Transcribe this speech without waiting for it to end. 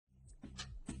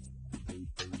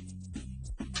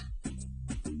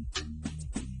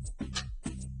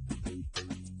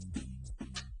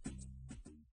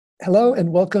Hello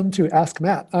and welcome to Ask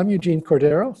Matt. I'm Eugene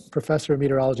Cordero, professor of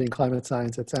meteorology and climate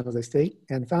science at San Jose State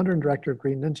and founder and director of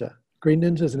Green Ninja. Green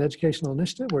Ninja is an educational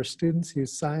initiative where students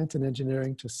use science and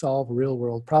engineering to solve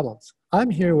real-world problems. I'm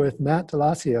here with Matt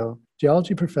Dellacio,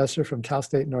 geology professor from Cal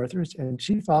State Northridge and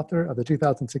chief author of the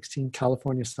 2016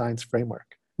 California Science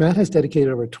Framework. Matt has dedicated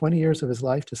over 20 years of his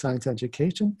life to science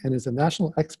education and is a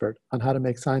national expert on how to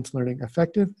make science learning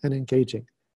effective and engaging.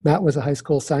 Matt was a high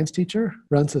school science teacher,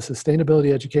 runs a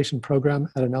sustainability education program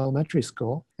at an elementary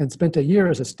school, and spent a year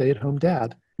as a stay-at-home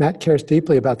dad. Matt cares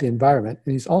deeply about the environment,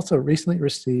 and he's also recently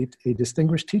received a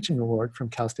Distinguished Teaching Award from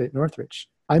Cal State Northridge.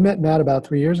 I met Matt about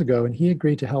 3 years ago, and he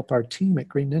agreed to help our team at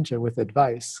Green Ninja with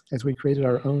advice as we created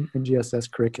our own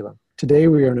NGSS curriculum. Today,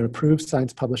 we are an approved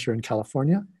science publisher in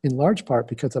California, in large part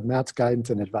because of Matt's guidance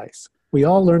and advice. We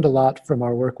all learned a lot from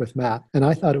our work with Matt, and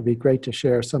I thought it would be great to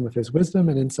share some of his wisdom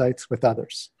and insights with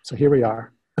others. So here we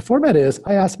are. The format is,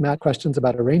 I ask Matt questions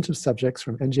about a range of subjects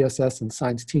from NGSS and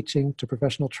science teaching to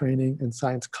professional training and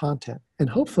science content. And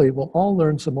hopefully we'll all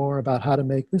learn some more about how to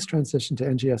make this transition to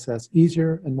NGSS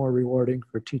easier and more rewarding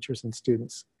for teachers and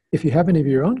students. If you have any of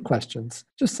your own questions,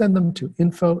 just send them to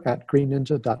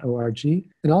info@greenninja.org,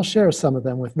 and I'll share some of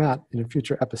them with Matt in a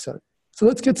future episode. So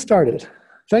let's get started.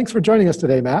 Thanks for joining us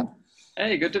today, Matt.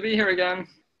 Hey, good to be here again.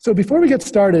 So before we get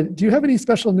started, do you have any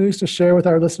special news to share with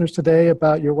our listeners today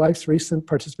about your wife's recent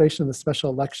participation in the special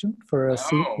election for a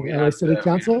seat in the LA City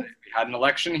Council? We had an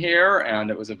election here,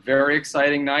 and it was a very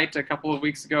exciting night a couple of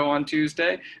weeks ago on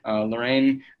Tuesday.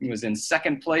 Lorraine was in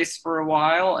second place for a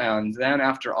while, and then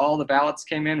after all the ballots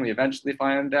came in, we eventually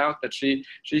found out that she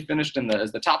finished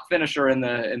as the top finisher in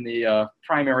the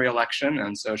primary election,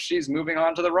 and so she's moving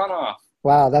on to the runoff.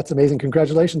 Wow, that's amazing.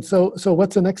 Congratulations. So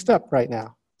what's the next step right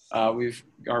now? We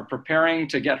are preparing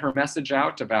to get her message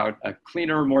out about a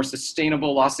cleaner, more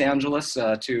sustainable Los Angeles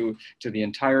to the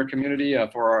entire community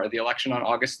for the election on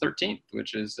August 13th,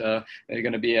 which is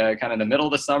going to be kind of in the middle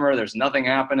of the summer. There's nothing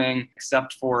happening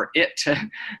except for it,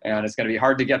 and it's going to be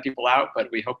hard to get people out, but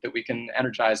we hope that we can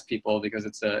energize people because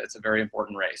it's a very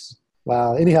important race.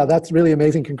 Wow. Anyhow, that's really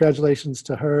amazing. Congratulations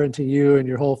to her and to you and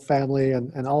your whole family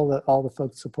and all the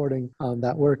folks supporting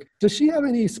that work. Does she have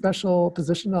any special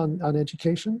position on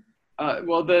education?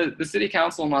 Well, the city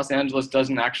council in Los Angeles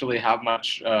doesn't actually have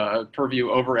much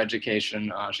purview over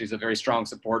education. She's a very strong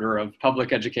supporter of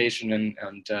public education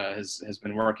and has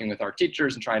been working with our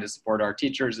teachers and trying to support our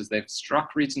teachers as they've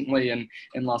struck recently in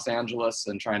Los Angeles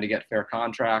and trying to get fair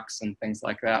contracts and things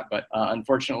like that. But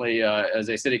unfortunately, as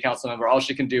a city council member, all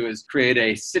she can do is create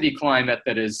a city climate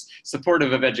that is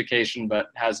supportive of education but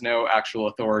has no actual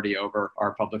authority over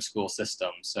our public school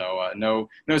system. So no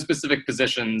specific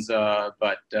positions,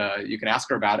 but you can ask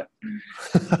her about it.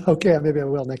 Okay, maybe I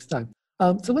will next time.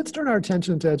 So let's turn our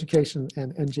attention to education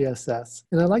and NGSS.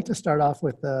 And I'd like to start off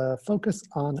with a focus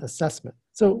on assessment.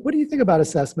 So what do you think about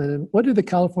assessment, and what do the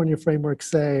California framework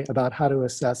say about how to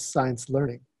assess science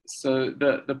learning? So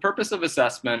the purpose of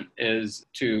assessment is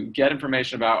to get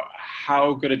information about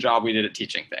how good a job we did at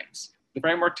teaching things. The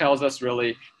framework tells us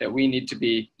really that we need to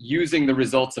be using the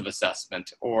results of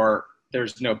assessment, or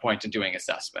there's no point in doing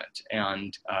assessment.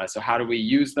 And so how do we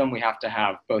use them? We have to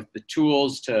have both the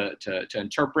tools to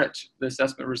interpret the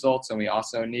assessment results, and we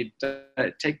also need to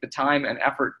take the time and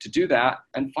effort to do that.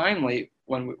 And finally,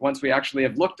 once we actually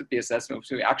have looked at the assessments,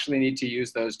 we actually need to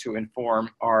use those to inform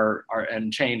our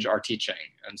and change our teaching.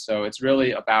 And so it's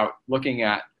really about looking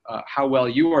at how well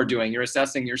you are doing. You're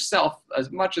assessing yourself as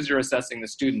much as you're assessing the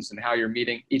students and how you're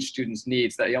meeting each student's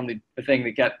needs. The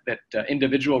thing that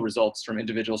individual results from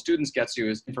individual students gets you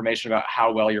is information about how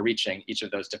well you're reaching each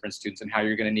of those different students and how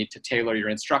you're going to need to tailor your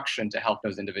instruction to help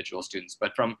those individual students.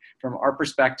 But from our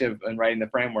perspective in writing the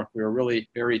framework, we were really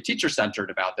very teacher-centered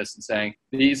about this and saying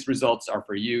these results are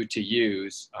for you to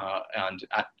use, and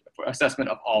at assessment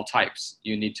of all types,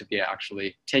 you need to be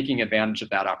actually taking advantage of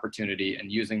that opportunity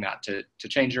and using that to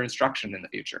change your instruction in the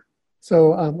future.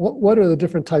 So what are the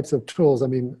different types of tools? I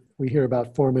mean, we hear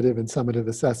about formative and summative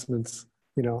assessments.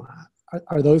 You know,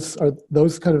 are those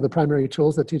kind of the primary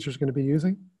tools that teachers are going to be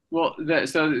using? Well,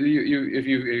 so if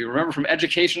you remember from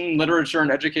education literature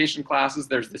and education classes,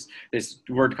 there's this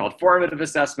word called formative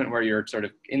assessment, where you're sort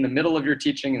of in the middle of your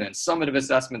teaching, and then summative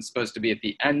assessment is supposed to be at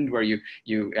the end, where you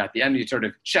at the end you sort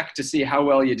of check to see how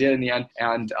well you did in the end.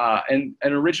 And an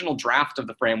original draft of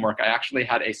the framework, I actually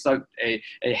had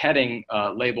a heading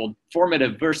labeled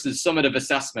 "Formative versus Summative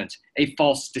Assessment: A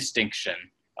False Distinction."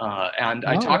 And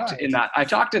I All talked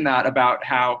right. in that about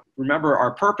how, remember,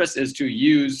 our purpose is to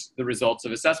use the results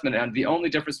of assessment. And the only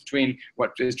difference between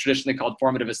what is traditionally called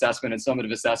formative assessment and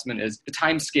summative assessment is the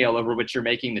time scale over which you're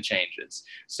making the changes.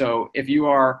 So if you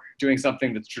are doing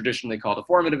something that's traditionally called a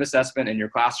formative assessment in your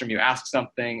classroom, you ask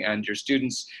something and your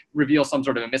students reveal some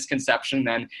sort of a misconception,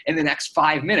 then in the next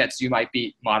 5 minutes, you might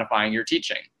be modifying your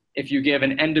teaching. If you give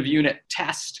an end of unit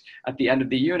test at the end of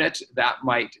the unit, that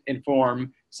might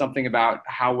inform something about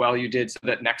how well you did, so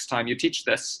that next time you teach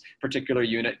this particular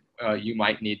unit, you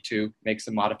might need to make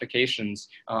some modifications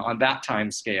on that time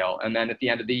scale. And then at the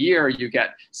end of the year, you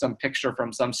get some picture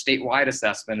from some statewide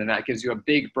assessment, and that gives you a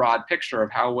big, broad picture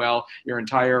of how well your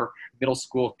entire middle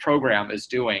school program is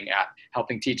doing at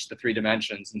helping teach the 3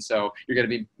 dimensions. And so you're going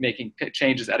to be making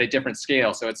changes at a different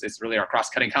scale. So it's really our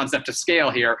cross-cutting concept of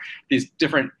scale here. These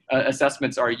different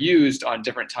assessments are used on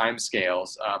different time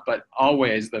scales, but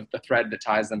always the thread that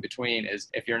ties them between is,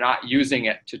 if you're not using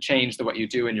it to change what you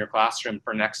do in your classroom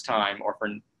for next time or for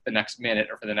the next minute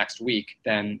or for the next week,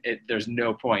 then there's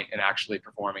no point in actually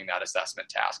performing that assessment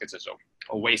task. It's just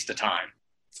a waste of time.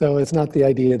 So it's not the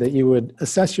idea that you would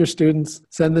assess your students,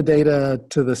 send the data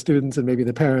to the students and maybe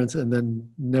the parents, and then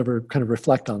never kind of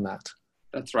reflect on that.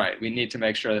 That's right. We need to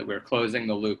make sure that we're closing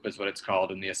the loop, is what it's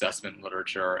called in the assessment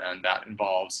literature, and that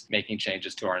involves making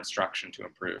changes to our instruction to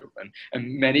improve.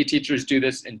 And many teachers do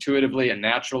this intuitively and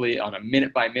naturally on a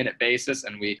minute-by-minute basis,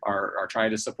 and we are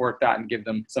trying to support that and give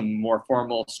them some more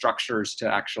formal structures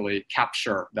to actually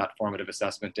capture that formative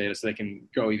assessment data so they can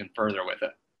go even further with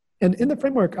it. And in the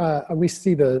framework, we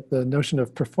see the notion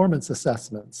of performance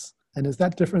assessments. And is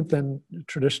that different than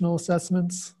traditional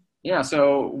assessments? Yeah,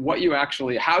 so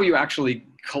how you actually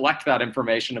collect that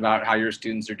information about how your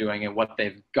students are doing and what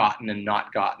they've gotten and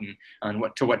not gotten, and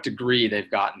to what degree they've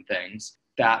gotten things,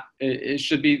 that it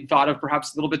should be thought of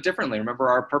perhaps a little bit differently. Remember,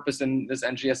 our purpose in this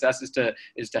NGSS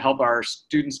is to help our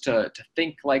students to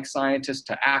think like scientists,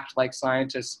 to act like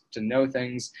scientists, to know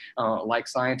things like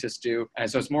scientists do.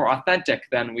 And so it's more authentic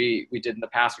than we did in the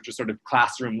past, which is sort of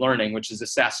classroom learning, which is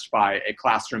assessed by a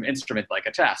classroom instrument like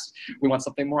a test. We want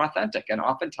something more authentic, and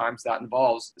oftentimes that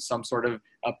involves some sort of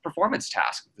a performance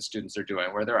task that the students are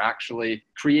doing, where they're actually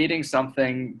creating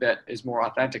something that is more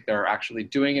authentic. They're actually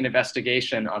doing an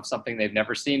investigation of something they've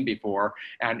never seen before,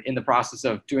 and in the process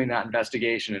of doing that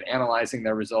investigation and analyzing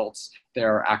their results,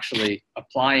 they're actually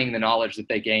applying the knowledge that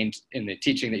they gained in the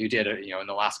teaching that you did, in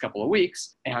the last couple of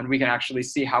weeks, and we can actually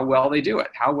see how well they do it,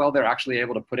 how well they're actually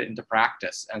able to put it into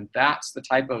practice. And that's the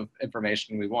type of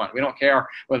information we want. We don't care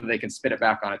whether they can spit it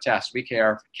back on a test. We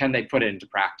care, can they put it into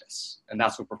practice? And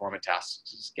that's what performance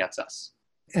tasks gets us.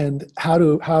 And how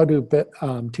do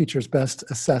teachers best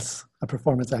assess a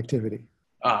performance activity?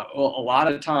 Well, a lot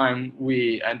of the time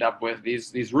we end up with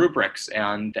these rubrics,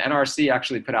 and the NRC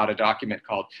actually put out a document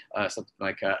called something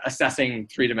like Assessing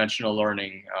Three-Dimensional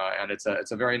Learning, and it's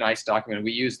a very nice document.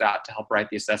 We use that to help write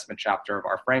the assessment chapter of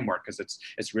our framework because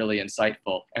it's really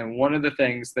insightful. And one of the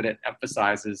things that it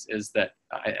emphasizes is that,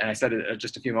 and I said it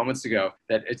just a few moments ago,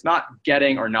 that it's not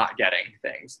getting or not getting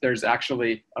things. There's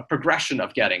actually a progression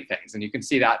of getting things, and you can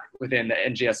see that within the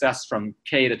NGSS from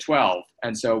K to 12.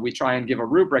 And so we try and give a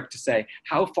rubric to say,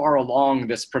 how far along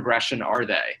this progression are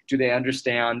they? Do they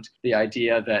understand the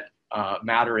idea that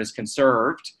matter is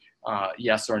conserved?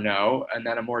 Yes or no? And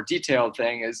then a more detailed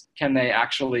thing is, can they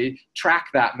actually track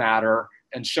that matter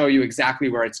and show you exactly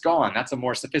where it's gone? That's a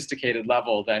more sophisticated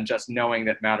level than just knowing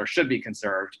that matter should be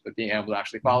conserved, but being able to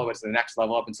actually follow it to the next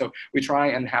level up. And so we try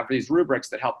and have these rubrics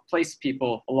that help place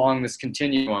people along this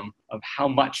continuum of how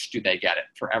much do they get it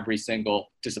for every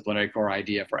single disciplinary core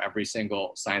idea, for every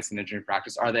single science and engineering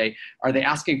practice. Are they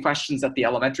asking questions at the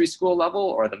elementary school level,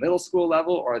 or the middle school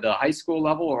level, or the high school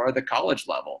level, or the college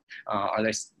level? Are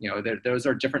they, those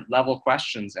are different level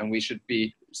questions, and we should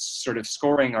be sort of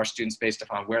scoring our students based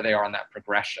upon where they are on that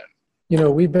progression.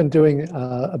 We've been doing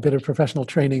a bit of professional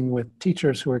training with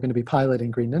teachers who are going to be piloting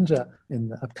Green Ninja in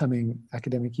the upcoming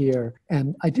academic year.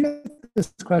 And I do get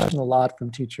this question a lot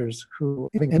from teachers who are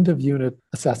giving end of unit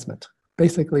assessment,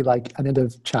 basically like an end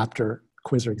of chapter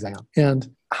quiz or exam.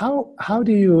 And how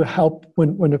do you help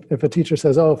if a teacher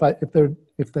says, oh,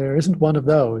 if there isn't one of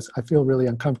those, I feel really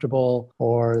uncomfortable,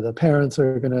 or the parents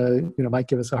are going to, might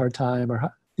give us a hard time,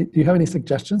 or do you have any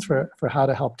suggestions for how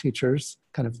to help teachers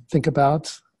kind of think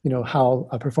about how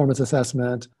a performance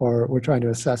assessment, or we're trying to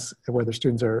assess whether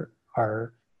students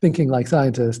are thinking like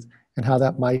scientists, and how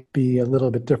that might be a little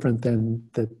bit different than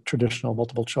the traditional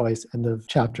multiple choice end of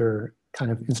chapter kind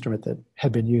of instrument that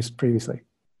had been used previously?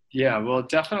 Yeah, well,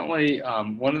 definitely.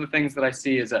 One of the things that I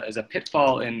see is a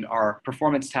pitfall in our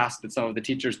performance tasks that some of the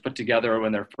teachers put together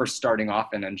when they're first starting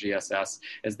off in NGSS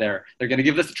is they're going to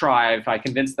give this a try. If I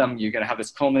convince them, you're going to have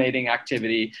this culminating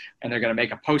activity, and they're going to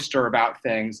make a poster about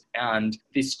things. And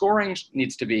the scoring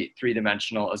needs to be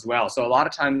three-dimensional as well. So a lot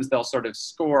of times they'll sort of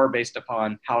score based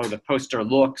upon how the poster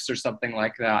looks or something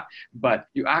like that. But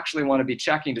you actually want to be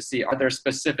checking to see, are there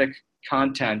specific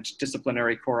content,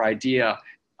 disciplinary core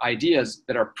ideas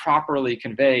that are properly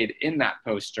conveyed in that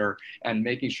poster, and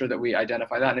making sure that we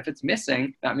identify that. And if it's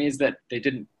missing, that means that they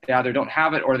either don't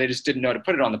have it or they just didn't know to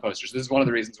put it on the poster. So this is one of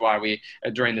the reasons why we,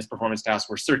 during this performance task,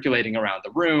 we're circulating around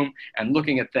the room and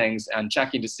looking at things and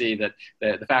checking to see that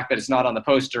the fact that it's not on the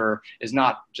poster is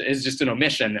just an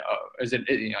omission.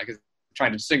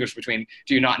 Trying to distinguish between,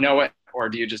 do you not know it, or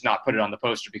do you just not put it on the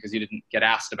poster because you didn't get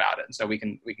asked about it? And so we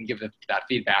can give that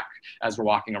feedback as we're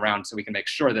walking around, so we can make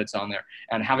sure that it's on there.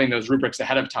 And having those rubrics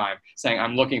ahead of time, saying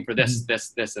I'm looking for this,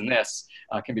 this, this, and this,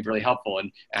 can be really helpful.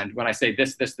 And when I say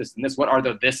this, this, this, and this, what are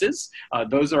the thises?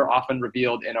 Those are often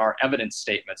revealed in our evidence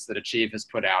statements that Achieve has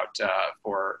put out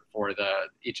for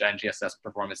each NGSS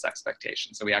performance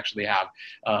expectation. So we actually have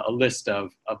a list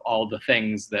of all the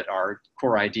things that are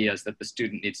core ideas that the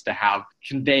student needs to have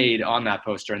conveyed on that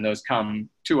poster, and those come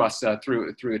to us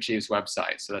through Achieve's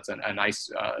website. So that's a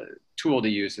nice tool to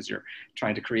use as you're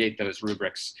trying to create those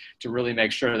rubrics, to really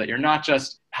make sure that you're not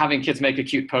just having kids make a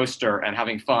cute poster and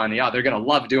having fun. Yeah, they're going to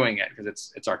love doing it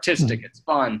because it's artistic, it's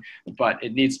fun, but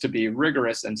it needs to be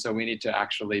rigorous. And so we need to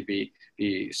actually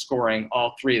be scoring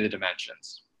all three of the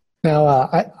dimensions. Now,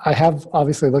 I have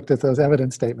obviously looked at those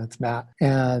evidence statements, Matt,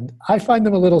 and I find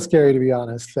them a little scary, to be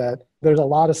honest, that there's a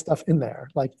lot of stuff in there.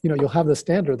 Like, you'll have the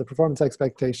standard, the performance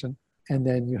expectation, and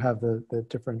then you have the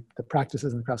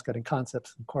practices and cross-cutting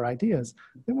concepts and core ideas.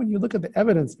 Then when you look at the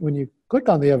evidence, when you click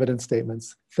on the evidence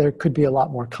statements, there could be a lot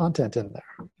more content in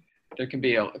there. There can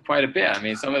be quite a bit. I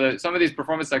mean, some of these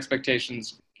performance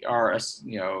expectations are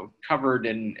covered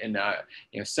in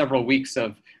several weeks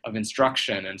of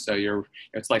instruction, and so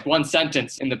it's like one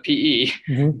sentence in the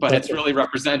PE, but it's really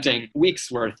representing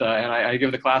weeks worth. And I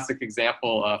give the classic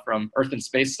example from Earth and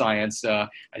Space Science. I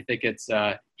think it's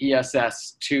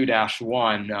ESS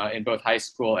 2-1 in both high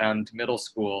school and middle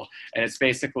school, and it's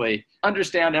basically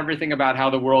understand everything about how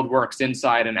the world works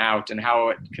inside and out, and how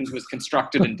it was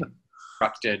constructed and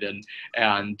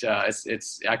and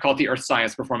it's I call it the Earth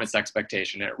Science Performance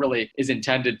Expectation. It really is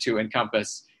intended to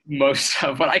encompass most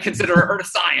of what I consider Earth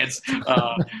science,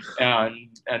 and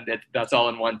that's all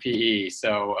in one PE.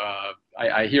 So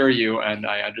I hear you and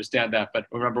I understand that, but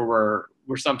remember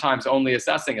we're sometimes only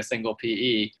assessing a single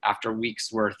PE after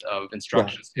weeks worth of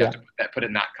instructions. You have to put it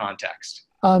in that context.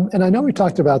 And I know we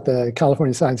talked about the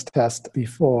California Science Test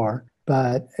before,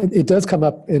 but it does come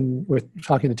up with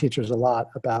talking to teachers a lot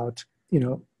about,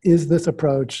 is this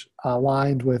approach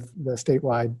aligned with the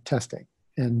statewide testing?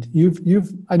 And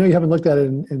I know you haven't looked at it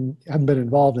and haven't been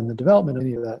involved in the development of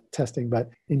any of that testing, but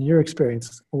in your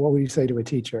experience, what would you say to a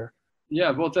teacher?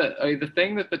 Yeah, well, the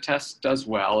thing that the test does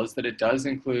well is that it does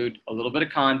include a little bit of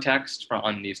context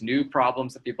on these new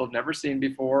problems that people have never seen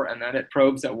before, and then it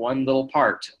probes at one little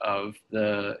part of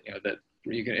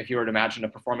if you were to imagine a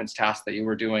performance task that you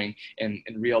were doing in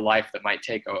real life that might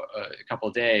take a couple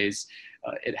of days,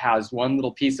 it has one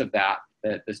little piece of that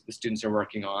the students are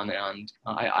working on. And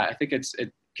I think it's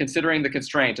considering the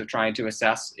constraint of trying to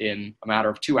assess in a matter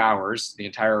of 2 hours the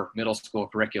entire middle school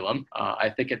curriculum, I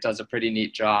think it does a pretty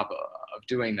neat job of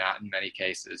doing that in many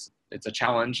cases. It's a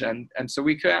challenge, and so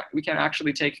we can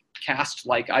actually take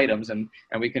cast-like items and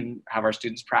we can have our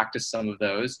students practice some of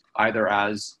those, either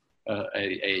as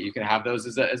you can have those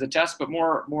as a test, but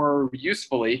more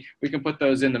usefully, we can put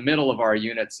those in the middle of our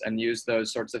units and use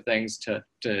those sorts of things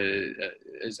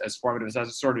as formative, as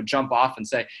a sort of jump off and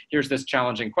say, here's this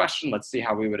challenging question, let's see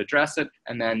how we would address it,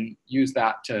 and then use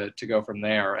that to go from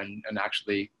there and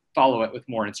actually follow it with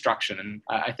more instruction. And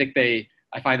I think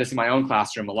I find this in my own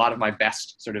classroom. A lot of my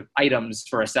best sort of items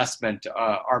for assessment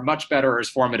are much better as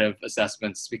formative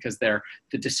assessments because they're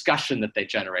the discussion that they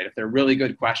generate. If they're really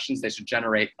good questions, they should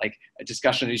generate like a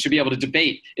discussion. You should be able to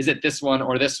debate, is it this one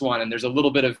or this one? And there's a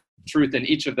little bit of truth in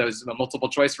each of those multiple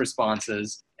choice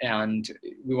responses. And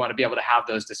we want to be able to have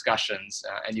those discussions.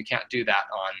 And you can't do that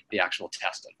on the actual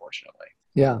test, unfortunately.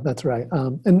 Yeah, that's right.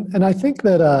 And I think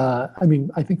that,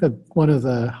 I think that one of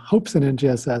the hopes in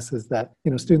NGSS is that,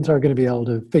 students are going to be able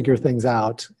to figure things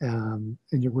out, and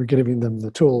we're giving them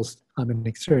the tools and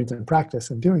experience and practice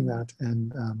in doing that.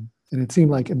 And And it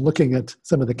seemed like in looking at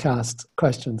some of the CAST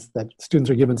questions that students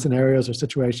are given scenarios or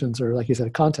situations or, like you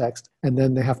said, context, and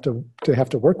then they have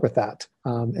to work with that.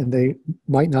 And they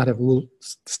might not have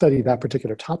studied that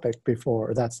particular topic before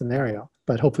or that scenario,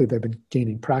 but hopefully they've been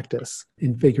gaining practice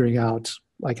in figuring out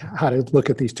like how to look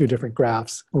at these two different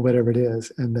graphs or whatever it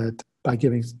is, and that by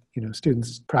giving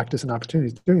students practice and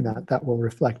opportunities doing that, that will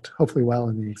reflect hopefully well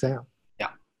in the exam. Yeah.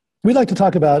 We'd like to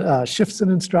talk about shifts in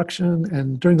instruction,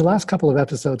 and during the last couple of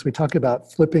episodes, we talked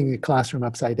about flipping the classroom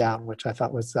upside down, which I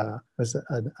thought was a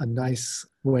nice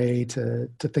way to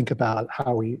think about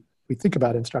how we think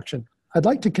about instruction. I'd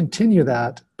like to continue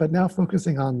that, but now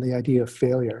focusing on the idea of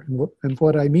failure. And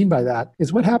what I mean by that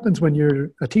is what happens when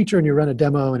you're a teacher and you run a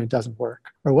demo and it doesn't work?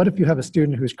 Or what if you have a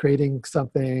student who's creating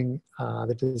something,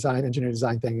 the engineering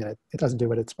design thing, and it doesn't do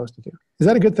what it's supposed to do? Is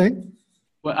that a good thing?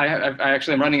 Well, I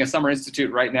actually am running a summer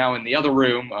institute right now in the other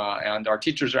room, and our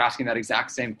teachers are asking that exact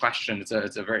same question.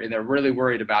 They're really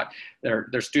worried about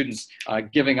their students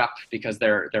giving up because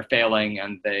they're failing,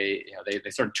 and they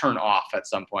sort of turn off at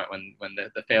some point when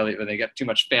they get too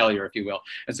much failure, if you will.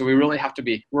 And so we really have to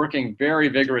be working very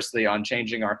vigorously on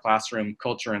changing our classroom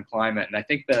culture and climate. And I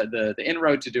think the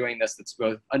inroad to doing this that's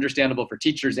both understandable for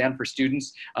teachers and for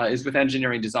students is with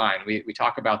engineering design. We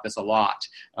talk about this a lot,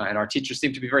 and our teachers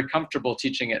seem to be very comfortable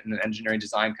teaching it in an engineering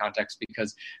design context,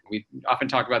 because we often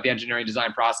talk about the engineering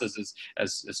design process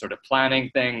as sort of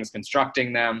planning things,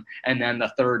 constructing them, and then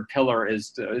the third pillar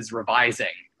is revising.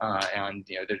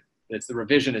 It's the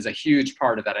revision is a huge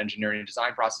part of that engineering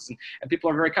design process, and people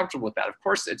are very comfortable with that. Of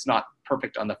course, it's not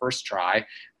perfect on the first try,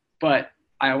 but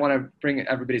I want to bring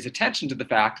everybody's attention to the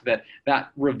fact that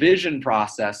that revision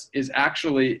process is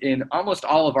actually in almost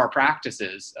all of our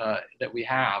practices that we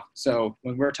have. So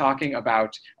when we're talking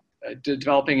about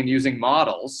developing and using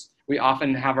models, we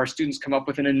often have our students come up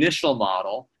with an initial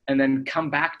model and then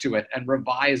come back to it and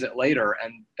revise it later.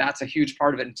 And that's a huge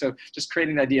part of it. And so just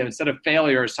creating the idea, instead of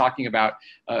failure, is talking about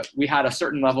we had a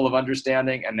certain level of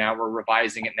understanding and now we're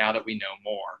revising it now that we know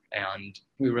more. And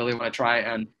we really want to try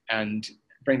and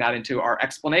bring that into our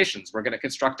explanations. We're going to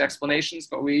construct explanations,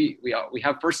 but we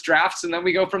have first drafts and then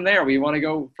we go from there. We want to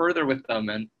go further with them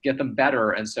and get them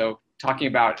better. And so talking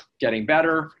about getting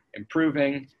better,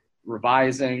 improving,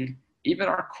 revising, even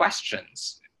our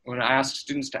questions. When I ask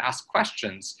students to ask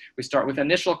questions, we start with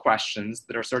initial questions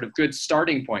that are sort of good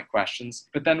starting point questions,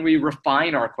 but then we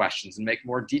refine our questions and make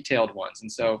more detailed ones.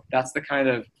 And so that's the kind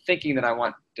of thinking that I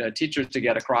want teachers to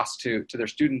get across to their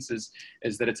students is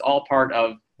that it's all part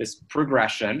of this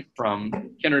progression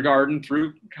from kindergarten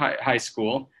through high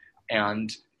school,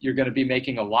 and you're going to be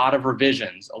making a lot of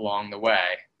revisions along the way.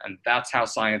 And that's how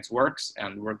science works.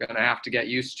 And we're going to have to get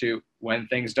used to when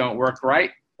things don't work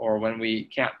right, or when we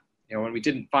can't, when we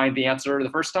didn't find the answer the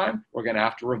first time, we're going to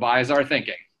have to revise our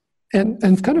thinking.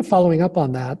 And kind of following up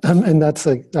on that, and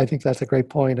I think that's a great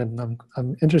point. And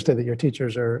I'm interested that your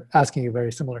teachers are asking you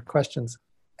very similar questions.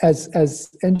 As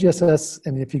NGSS,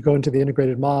 and if you go into the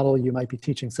integrated model, you might be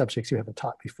teaching subjects you haven't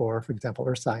taught before, for example,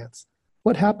 earth science.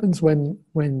 What happens when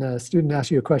a student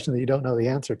asks you a question that you don't know the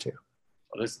answer to?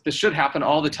 Well, this should happen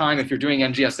all the time if you're doing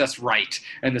NGSS right,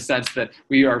 in the sense that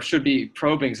should be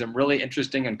probing some really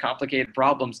interesting and complicated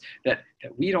problems that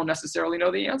we don't necessarily know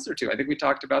the answer to. I think we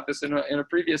talked about this in a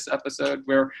previous episode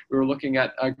where we were looking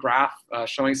at a graph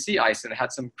showing sea ice, and it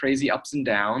had some crazy ups and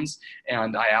downs.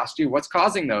 And I asked you, what's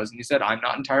causing those? And you said, I'm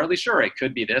not entirely sure. It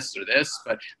could be this or this,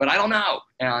 but I don't know.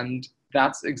 And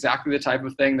that's exactly the type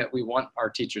of thing that we want our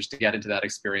teachers to get into, that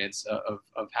experience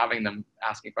of having them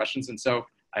asking questions. And so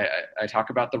I talk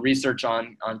about the research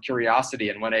on curiosity,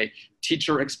 and when a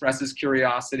teacher expresses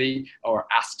curiosity or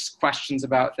asks questions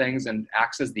about things and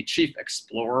acts as the chief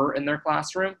explorer in their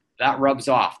classroom, that rubs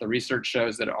off. The research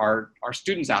shows that our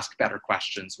students ask better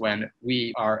questions when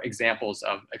we are examples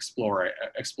of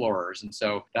explorers. And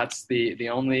so that's the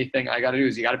only thing I got to do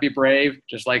is you got to be brave,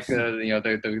 just like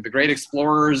the great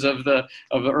explorers of the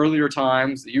earlier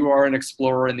times. You are an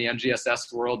explorer in the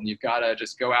NGSS world, and you've got to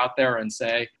just go out there and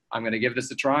say, I'm going to give this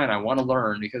a try and I want to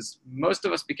learn, because most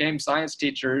of us became science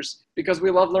teachers because we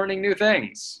love learning new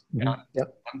things. Mm-hmm.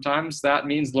 Yep. Sometimes that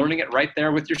means learning it right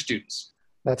there with your students.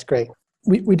 That's great.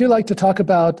 We do like to talk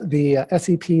about the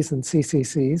SEPs and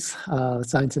CCCs,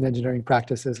 science and engineering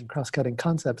practices and cross-cutting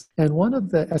concepts. And one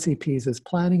of the SEPs is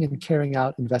planning and carrying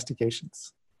out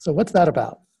investigations. So what's that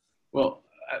about? Well,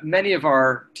 many of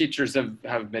our teachers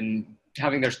have been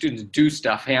having their students do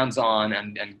stuff hands-on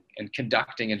and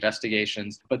conducting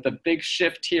investigations. But the big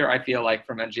shift here, I feel like,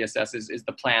 from NGSS is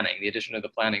the planning, the addition of the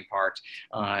planning part,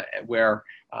 where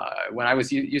when I was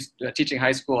teaching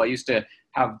high school, I used to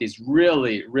have these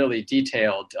really, really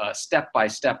detailed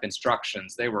step-by-step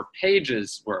instructions. They were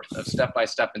pages worth of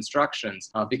step-by-step instructions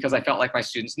because I felt like my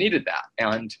students needed that.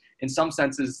 And in some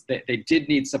senses, they did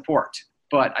need support.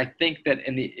 But I think that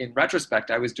in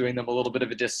retrospect, I was doing them a little bit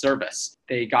of a disservice.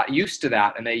 They got used to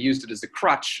that and they used it as a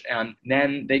crutch, and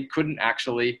then they couldn't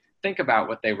actually think about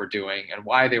what they were doing and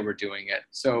why they were doing it.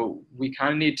 So we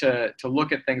kind of need to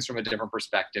look at things from a different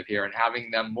perspective here and having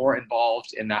them more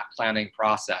involved in that planning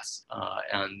process.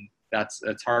 And that's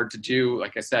hard to do,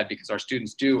 like I said, because our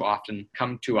students do often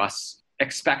come to us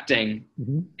expecting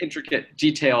intricate,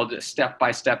 detailed,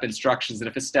 step-by-step instructions. And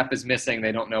if a step is missing,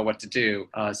 they don't know what to do.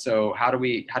 So how do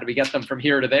we get them from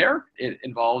here to there? It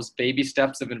involves baby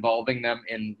steps of involving them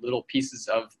in little pieces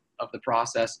of the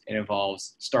process. It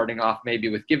involves starting off maybe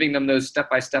with giving them those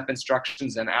step-by-step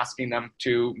instructions and asking them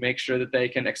to make sure that they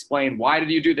can explain, why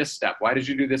did you do this step? Why did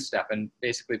you do this step? And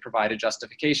basically provide a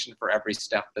justification for every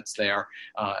step that's there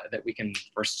that we can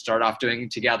first start off doing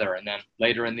together. And then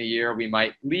later in the year, we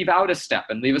might leave out a step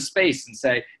and leave a space and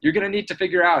say, you're going to need to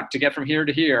figure out to get from here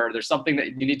to here. There's something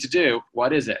that you need to do.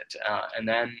 What is it? And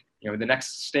then, the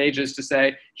next stage is to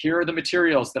say, here are the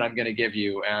materials that I'm going to give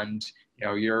you. And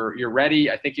you're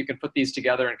ready. I think you can put these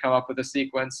together and come up with a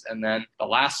sequence. And then the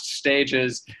last stage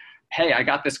is, hey, I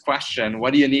got this question.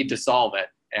 What do you need to solve it?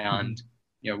 And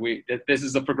this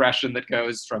is a progression that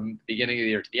goes from the beginning of the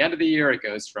year to the end of the year. It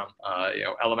goes from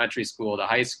elementary school to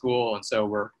high school, and so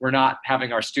we're not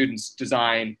having our students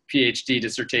design PhD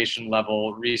dissertation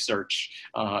level research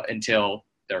until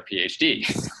their PhD.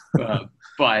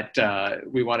 But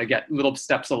we want to get little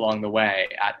steps along the way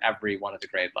at every one of the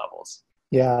grade levels.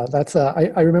 Yeah, that's.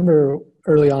 I remember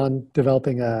early on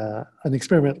developing an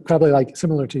experiment, probably like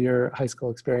similar to your high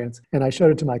school experience, and I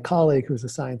showed it to my colleague who's a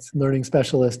science learning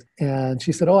specialist, and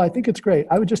she said, "Oh, I think it's great.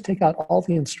 I would just take out all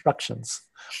the instructions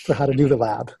for how to do the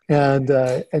lab," and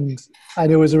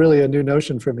it was really a new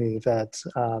notion for me. That,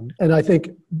 and I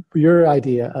think your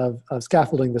idea of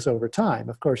scaffolding this over time.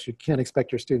 Of course, you can't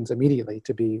expect your students immediately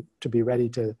to be ready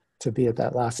to be at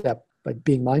that last step, but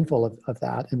being mindful of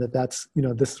that, and that's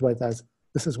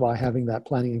this is why having that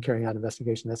planning and carrying out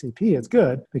investigation SEP is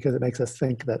good, because it makes us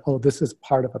think that, oh, this is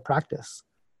part of a practice.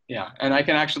 Yeah, and I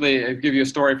can actually give you a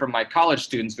story from my college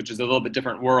students, which is a little bit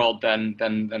different world than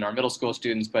our middle school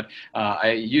students. But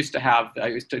I used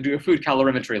to do a food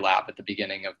calorimetry lab at the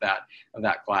beginning of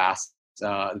that class.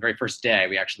 The very first day,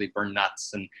 we actually burned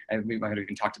nuts, and we might have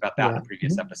even talked about that in a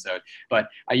previous episode. But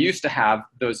I used to have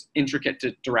those intricate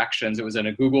directions. It was in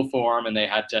a Google form, and they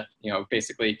had to,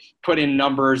 basically put in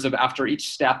numbers of after each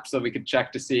step so we could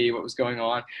check to see what was going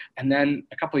on. And then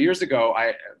a couple of years ago,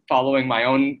 following my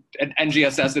own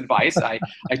NGSS advice, I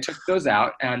took those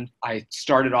out and I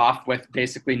started off with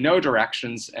basically no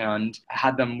directions and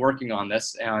had them working on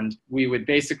this. And we would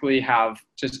basically have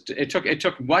it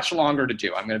took much longer to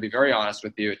do. I'm going to be very honest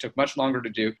with you. It took much longer to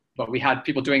do, but we had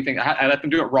people doing things. I let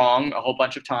them do it wrong a whole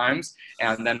bunch of times.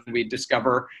 And then we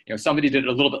discover, somebody did it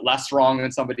a little bit less wrong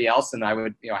than somebody else. And I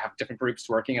would, have different groups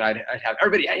working, and I'd have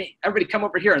everybody come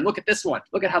over here and look at this one.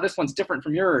 Look at how this one's different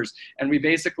from yours. And we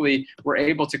basically were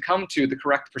able to come to the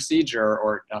correct procedure,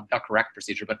 or not correct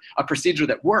procedure, but a procedure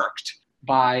that worked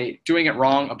by doing it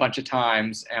wrong a bunch of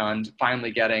times and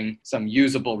finally getting some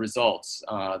usable results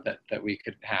that we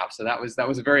could have. So that was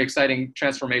a very exciting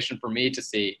transformation for me to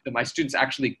see that my students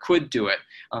actually could do it.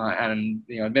 And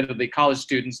admittedly college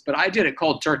students, but I did it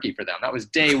cold turkey for them. That was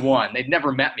day one. They'd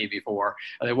never met me before.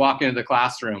 They walk into the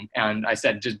classroom and I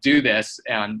said, just do this.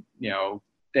 And,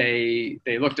 they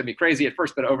looked at me crazy at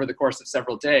first, but over the course of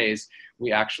several days,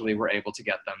 we actually were able to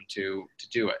get them to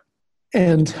do it.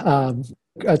 And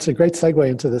that's a great segue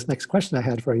into this next question I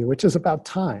had for you, which is about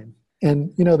time.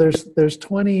 And, there's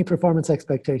 20 performance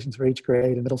expectations for each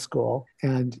grade in middle school.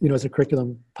 And, as a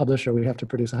curriculum publisher, we have to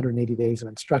produce 180 days of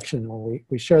instruction. When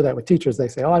we share that with teachers, they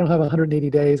say, oh, I don't have 180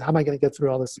 days. How am I going to get through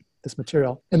all this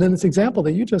material? And then this example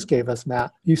that you just gave us,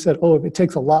 Matt, you said, oh, it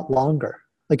takes a lot longer.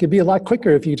 Like it'd be a lot quicker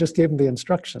if you just gave them the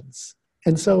instructions.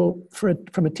 And so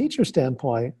from a teacher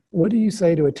standpoint, what do you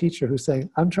say to a teacher who's saying,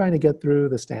 I'm trying to get through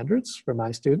the standards for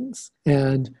my students,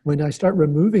 and when I start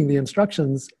removing the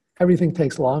instructions, everything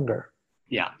takes longer?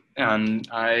 Yeah, and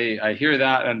I hear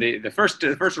that, and the first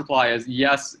reply is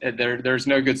yes, there's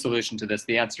no good solution to this.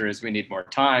 The answer is we need more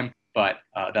time, but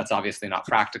that's obviously not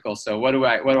practical. So what do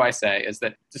I say is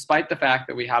that despite the fact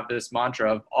that we have this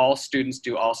mantra of all students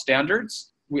do all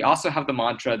standards, we also have the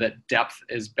mantra that depth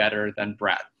is better than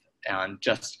breadth. And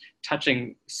just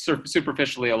touching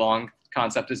superficially along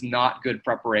concept is not good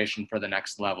preparation for the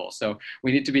next level. So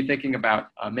we need to be thinking about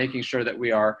making sure that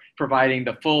we are providing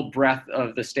the full breadth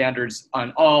of the standards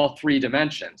on all three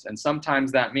dimensions. And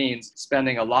sometimes that means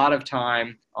spending a lot of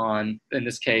time on, in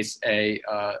this case, a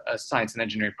science and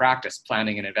engineering practice,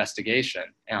 planning and investigation,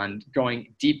 and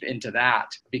going deep into that,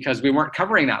 because we weren't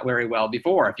covering that very well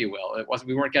before, if you will.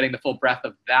 We weren't getting the full breadth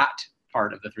of that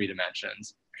part of the three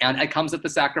dimensions. And it comes at the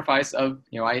sacrifice of,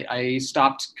 I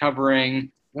stopped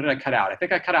covering. What did I cut out? I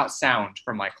think I cut out sound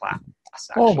from my class.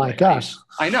 Actually. Oh my gosh!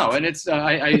 I know, and it's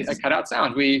I cut out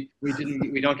sound. We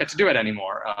don't get to do it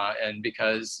anymore, and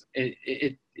because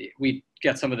we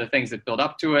get some of the things that build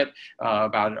up to it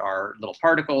about our little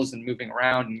particles and moving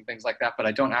around and things like that, but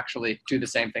I don't actually do the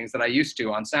same things that I used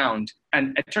to on sound.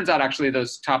 And it turns out actually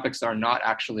those topics are not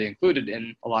actually included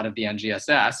in a lot of the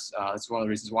NGSS. It's one of the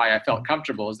reasons why I felt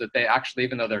comfortable, is that they actually,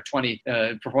 even though there are 20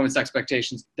 performance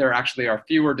expectations, there actually are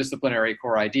fewer disciplinary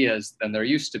core ideas than there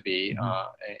used to be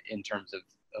in terms of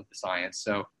the science.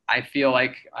 So I feel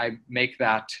like I make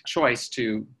that choice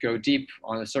to go deep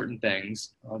on certain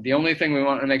things. The only thing we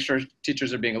want to make sure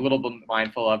teachers are being a little bit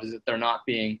mindful of is that they're not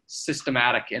being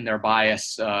systematic in their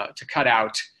bias to cut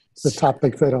out the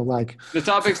topics they don't like. The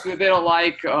topics that they don't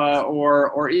like,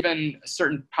 or even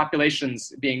certain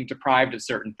populations being deprived of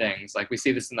certain things. Like we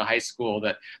see this in the high school,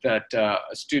 that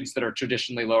students that are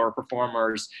traditionally lower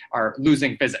performers are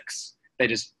losing physics. They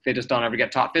just don't ever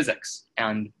get taught physics,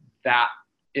 and that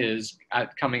is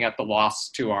coming at the loss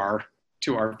to our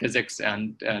physics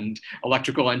and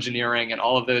electrical engineering and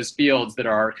all of those fields that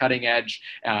are cutting edge,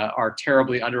 are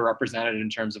terribly underrepresented in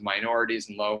terms of minorities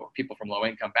and people from low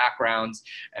income backgrounds.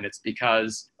 And it's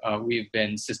because we've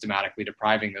been systematically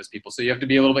depriving those people. So you have to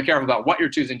be a little bit careful about what you're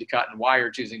choosing to cut and why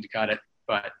you're choosing to cut it.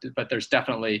 But there's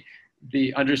definitely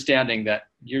the understanding that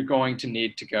you're going to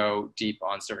need to go deep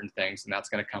on certain things, and that's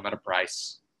going to come at a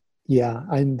price. Yeah,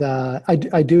 and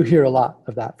I do hear a lot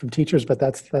of that from teachers, but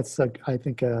that's I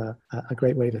think a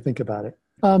great way to think about it.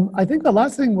 I think the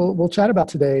last thing we'll chat about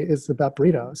today is about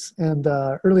burritos. And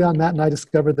early on, Matt and I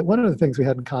discovered that one of the things we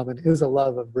had in common is a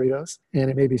love of burritos. And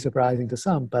it may be surprising to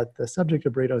some, but the subject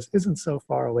of burritos isn't so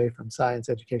far away from science,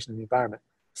 education, and the environment.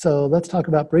 So let's talk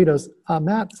about burritos.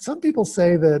 Matt, some people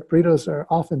say that burritos are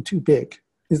often too big.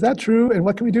 Is that true? And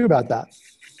what can we do about that?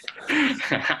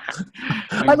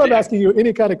 I love asking you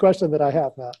any kind of question that I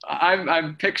have, Matt.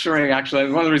 I'm picturing, actually,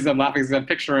 one of the reasons I'm laughing is I'm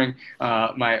picturing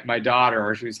my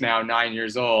daughter, who's now 9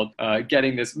 years old,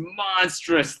 getting this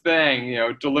monstrous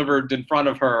thing, delivered in front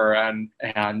of her, and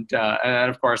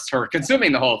of course her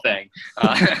consuming the whole thing.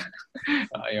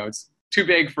 It's too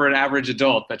big for an average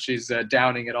adult, but she's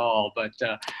downing it all. But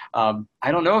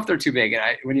I don't know if they're too big.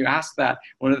 And when you ask that,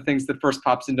 one of the things that first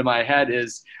pops into my head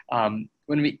is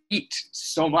when we eat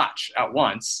so much at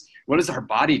once, what does our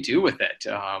body do with it?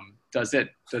 Does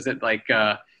it like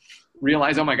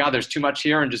realize, oh my God, there's too much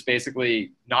here, and just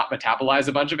basically not metabolize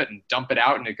a bunch of it and dump it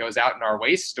out and it goes out in our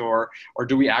waste? Or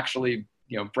do we actually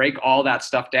break all that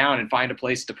stuff down and find a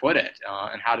place to put it?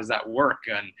 And how does that work?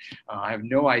 And I have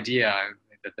no idea.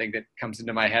 The thing that comes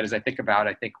into my head as I think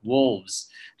wolves.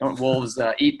 Don't wolves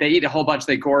eat? They eat a whole bunch.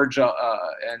 They gorge. So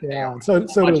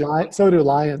do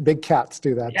lions. Big cats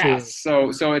do that too. Yes.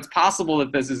 So it's possible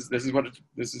that this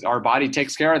is our body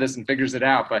takes care of this and figures it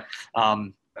out. But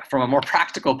from a more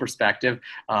practical perspective,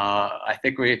 I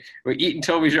think we eat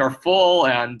until we are full,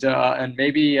 and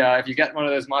maybe if you get one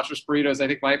of those monstrous burritos, I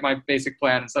think my basic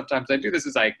plan, and sometimes I do this,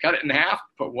 is I cut it in half,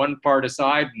 put one part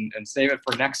aside, and save it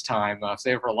for next time,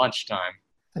 save it for lunchtime.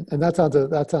 And that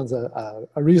sounds a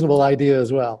reasonable idea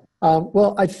as well.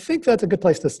 Well, I think that's a good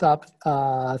place to stop.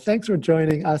 Thanks for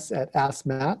joining us at Ask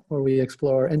Matt, where we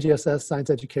explore NGSS, science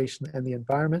education, and the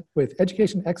environment with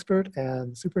education expert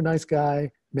and super nice guy,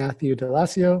 Matthew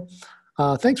D'Alessio.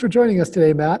 Thanks for joining us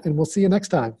today, Matt, and we'll see you next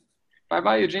time.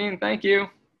 Bye-bye, Eugene. Thank you.